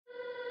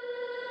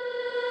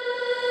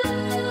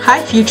Hi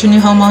future new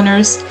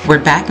homeowners,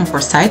 we're back in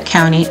Forsyth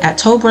County at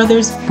Toll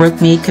Brothers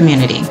Brookmeade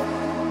community.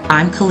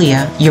 I'm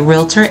Kalia, your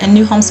realtor and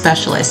new home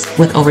specialist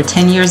with over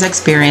 10 years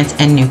experience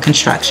in new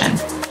construction.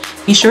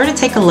 Be sure to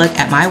take a look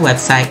at my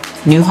website,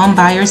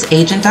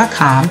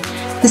 newhomebuyeragent.com,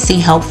 to see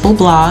helpful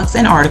blogs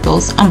and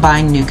articles on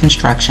buying new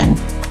construction.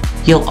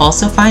 You'll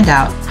also find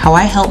out how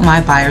I help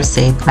my buyers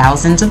save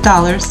thousands of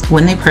dollars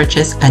when they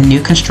purchase a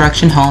new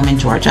construction home in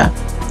Georgia.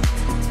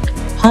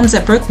 Homes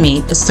at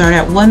Brookmeade start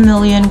at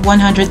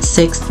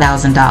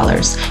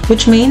 $1,106,000,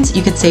 which means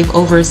you could save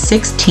over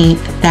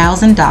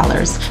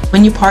 $16,000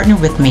 when you partner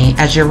with me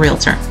as your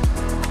realtor.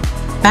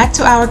 Back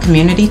to our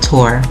community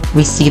tour,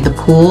 we see the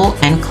pool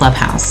and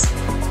clubhouse.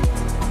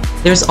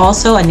 There's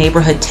also a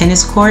neighborhood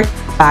tennis court,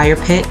 fire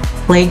pit,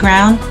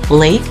 playground,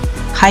 lake,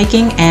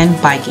 hiking,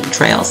 and biking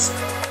trails.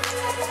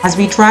 As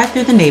we drive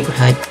through the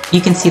neighborhood,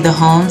 you can see the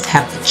homes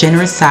have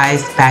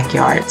generous-sized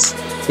backyards.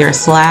 There are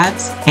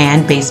slabs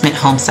and basement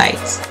home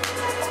sites.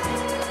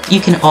 You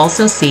can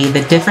also see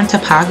the different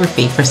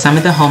topography for some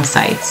of the home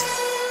sites.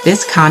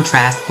 This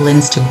contrast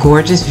lends to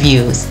gorgeous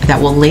views that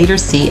we'll later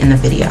see in the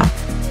video.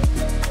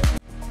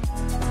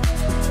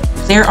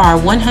 There are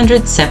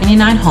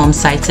 179 home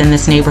sites in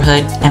this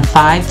neighborhood and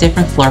 5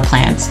 different floor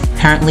plans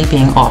currently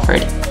being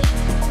offered.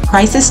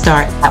 Prices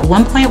start at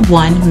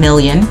 $1.1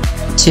 million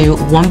to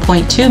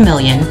 $1.2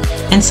 million,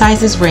 and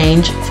sizes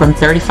range from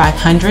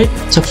 3,500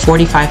 to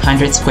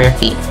 4,500 square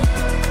feet.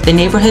 The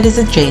neighborhood is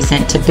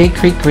adjacent to Big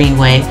Creek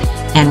Greenway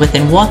and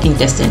within walking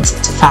distance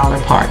to Fowler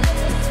Park.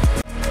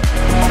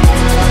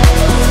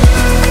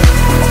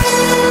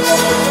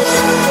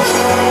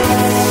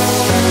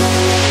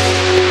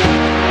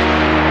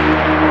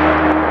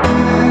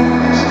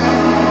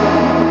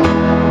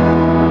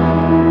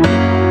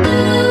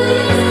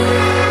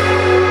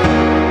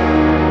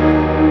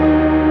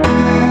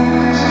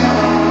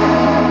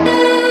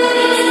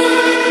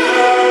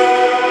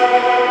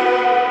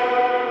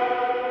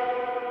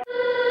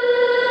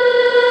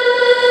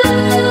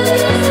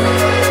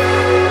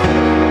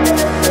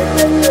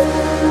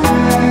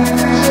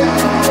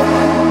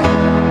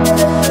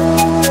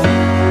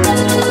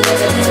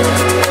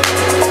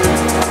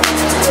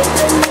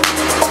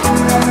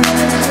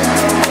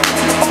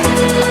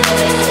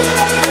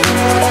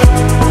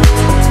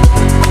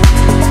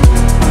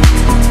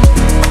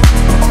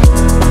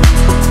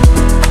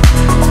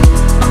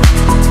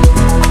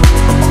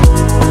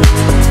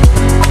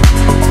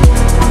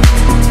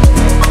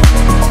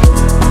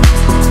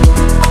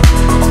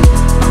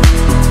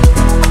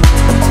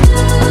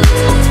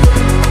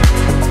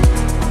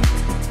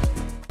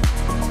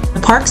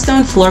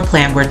 Parkstone floor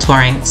plan we're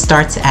touring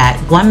starts at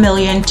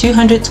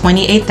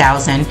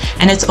 $1,228,000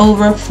 and it's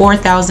over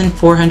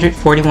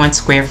 4,441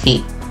 square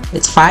feet.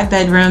 It's 5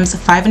 bedrooms,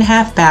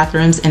 5.5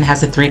 bathrooms, and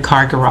has a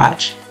 3-car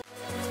garage.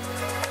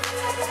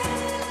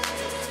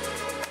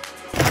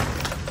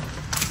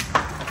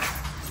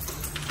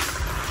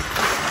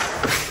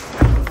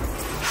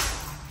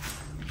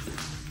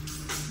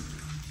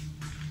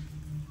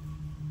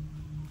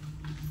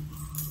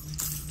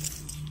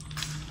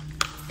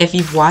 If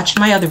you've watched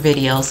my other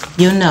videos,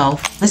 you'll know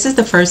this is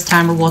the first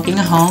time we're walking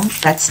a home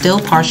that's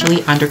still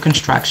partially under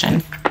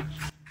construction.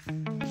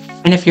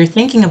 And if you're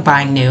thinking of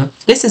buying new,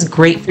 this is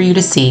great for you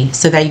to see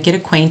so that you get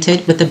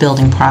acquainted with the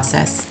building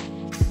process.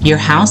 Your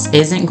house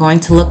isn't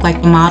going to look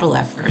like the model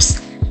at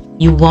first.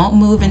 You won't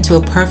move into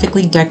a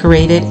perfectly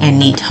decorated and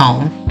neat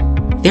home.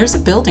 There's a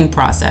building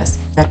process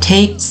that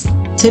takes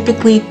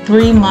typically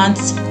 3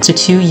 months to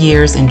 2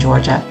 years in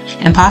Georgia,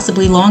 and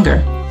possibly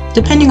longer,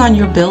 depending on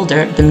your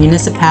builder, the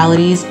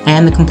municipalities,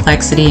 and the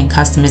complexity and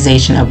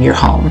customization of your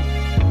home.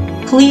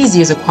 Please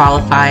use a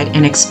qualified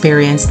and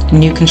experienced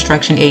new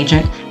construction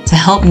agent to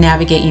help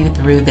navigate you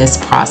through this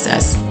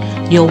process.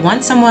 You'll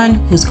want someone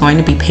who's going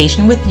to be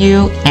patient with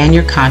you and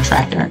your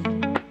contractor,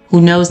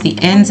 who knows the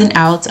ins and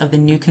outs of the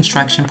new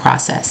construction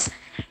process,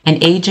 an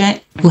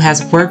agent who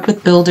has worked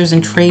with builders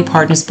and trade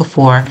partners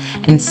before,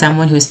 and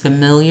someone who is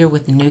familiar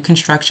with the new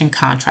construction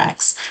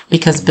contracts,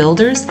 because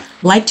builders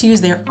like to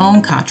use their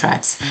own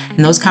contracts, and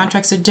those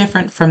contracts are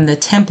different from the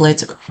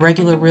templates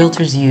regular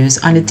realtors use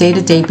on a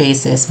day-to-day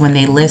basis when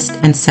they list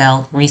and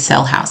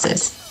resell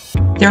houses.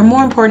 There are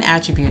more important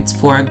attributes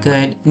for a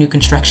good new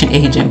construction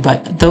agent,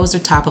 but those are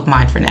top of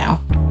mind for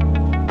now.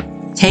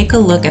 Take a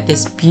look at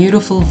this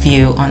beautiful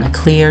view on a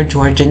clear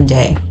Georgian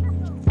day.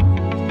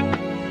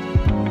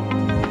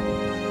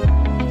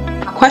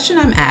 The question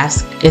I'm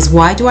asked is,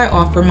 why do I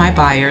offer my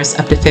buyers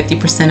up to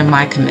 50% of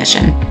my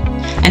commission?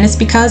 And it's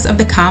because of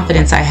the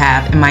confidence I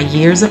have in my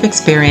years of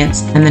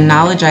experience and the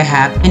knowledge I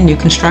have in new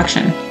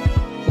construction.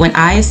 When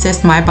I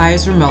assist my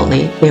buyers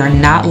remotely, they are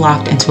not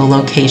locked into a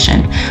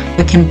location,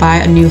 but can buy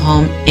a new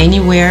home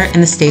anywhere in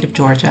the state of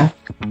Georgia.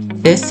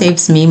 This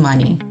saves me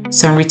money,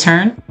 so in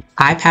return,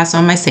 I pass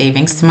on my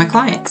savings to my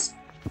clients.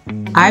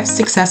 I've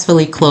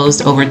successfully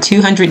closed over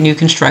 200 new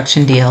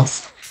construction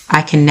deals.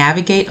 I can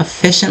navigate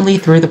efficiently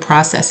through the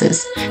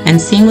processes and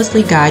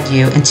seamlessly guide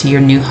you into your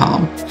new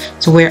home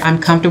to where I'm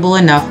comfortable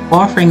enough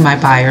offering my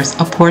buyers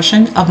a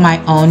portion of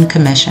my own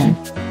commission.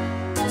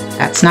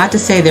 That's not to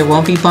say there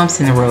won't be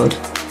bumps in the road.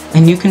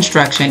 In new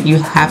construction, you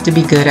have to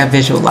be good at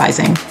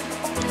visualizing.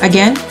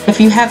 Again, if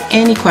you have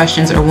any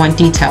questions or want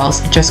details,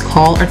 just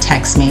call or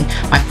text me.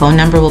 My phone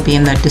number will be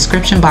in the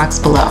description box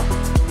below.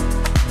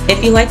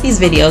 If you like these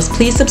videos,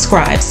 please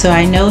subscribe so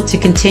I know to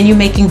continue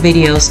making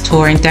videos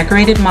touring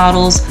decorated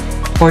models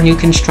or new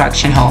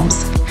construction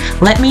homes.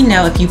 Let me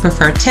know if you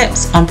prefer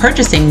tips on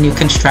purchasing new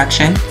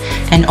construction,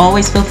 and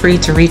always feel free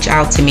to reach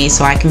out to me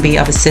so I can be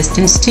of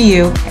assistance to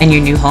you in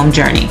your new home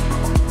journey.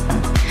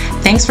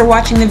 Thanks for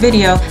watching the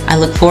video. I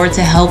look forward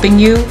to helping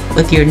you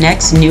with your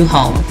next new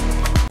home.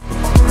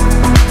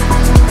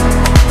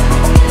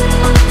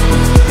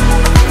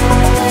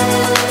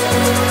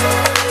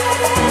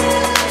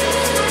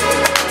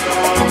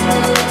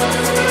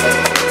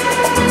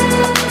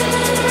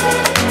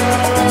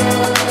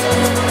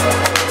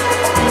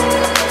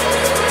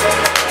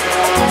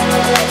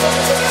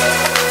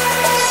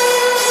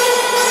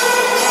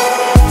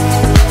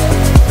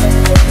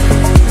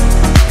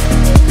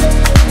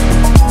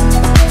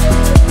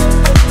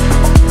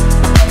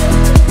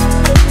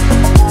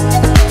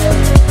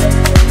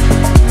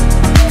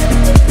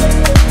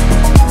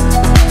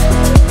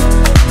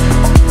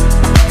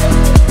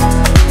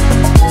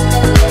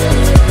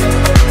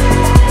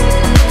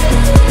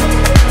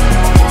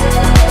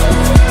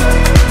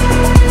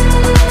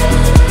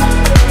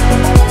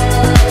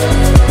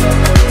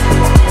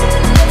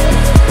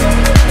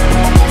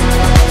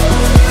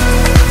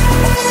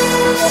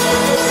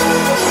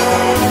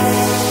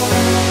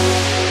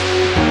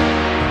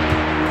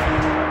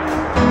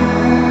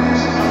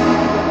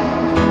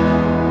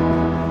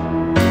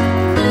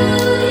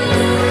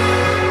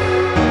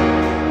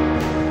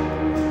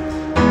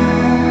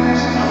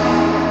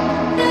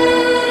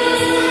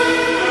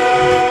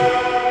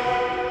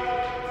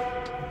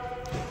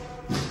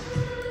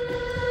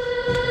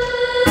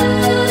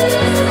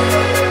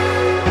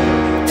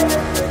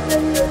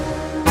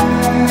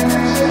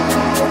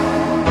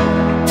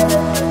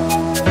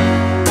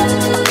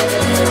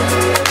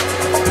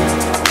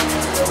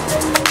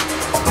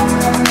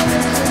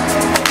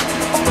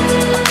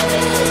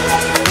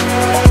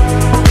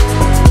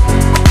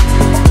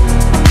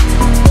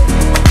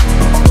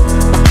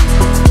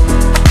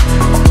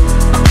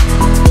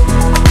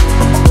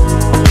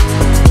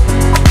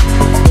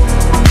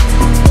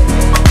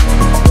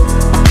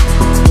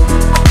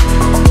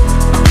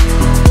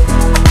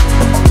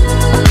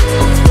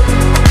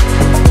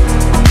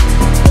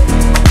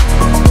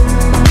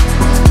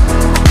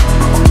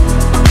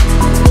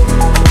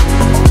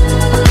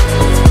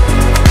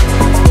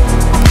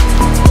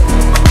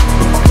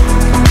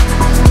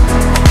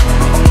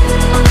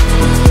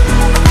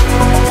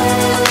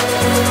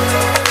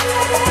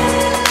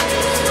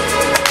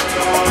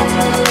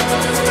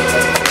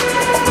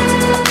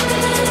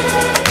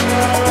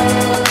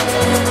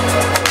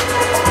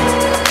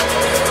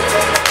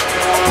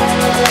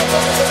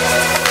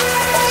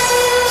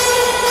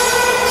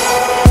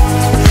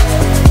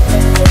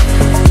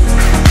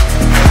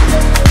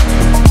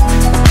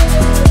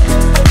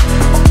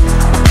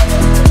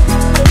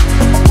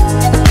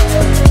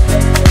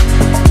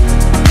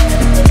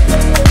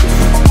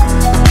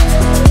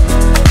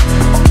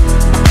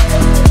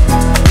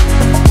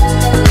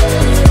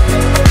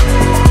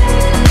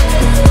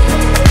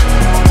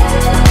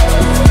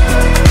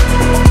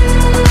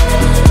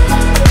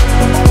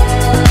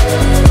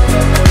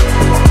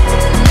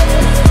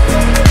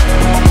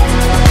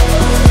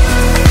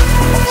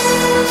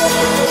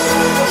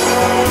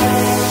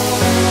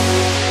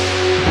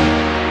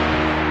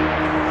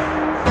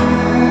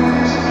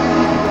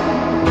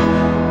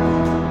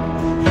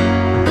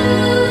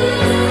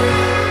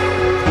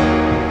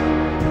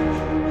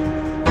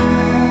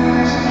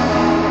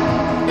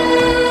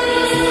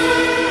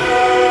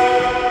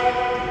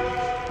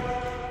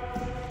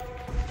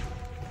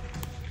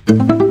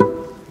 Thank you.